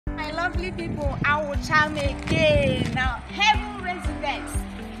lovely people, I will charm again. Now, Heaven Residence,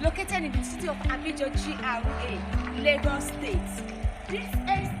 located in the city of Abijo GRA, Lagos State. This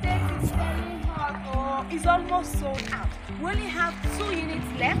estate is very hot, or is almost sold out. We only have 2 units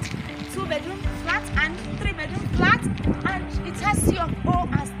left, 2-bedroom flat and 3-bedroom flat, and it has C of O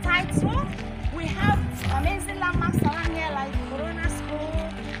as title. We have amazing landmarks around here like Corona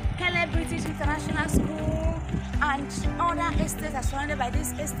School, Kele British International School, and other estates are surrounded by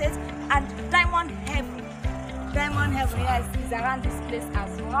this estate, and Diamond Heaven. Diamond Heaven, yes, is around this place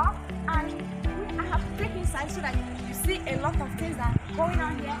as well. And I have to take inside so that you see a lot of things that are going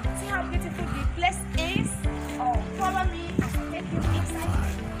on here. See how beautiful the place is. Oh, follow me as I take you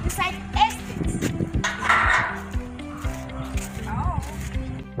inside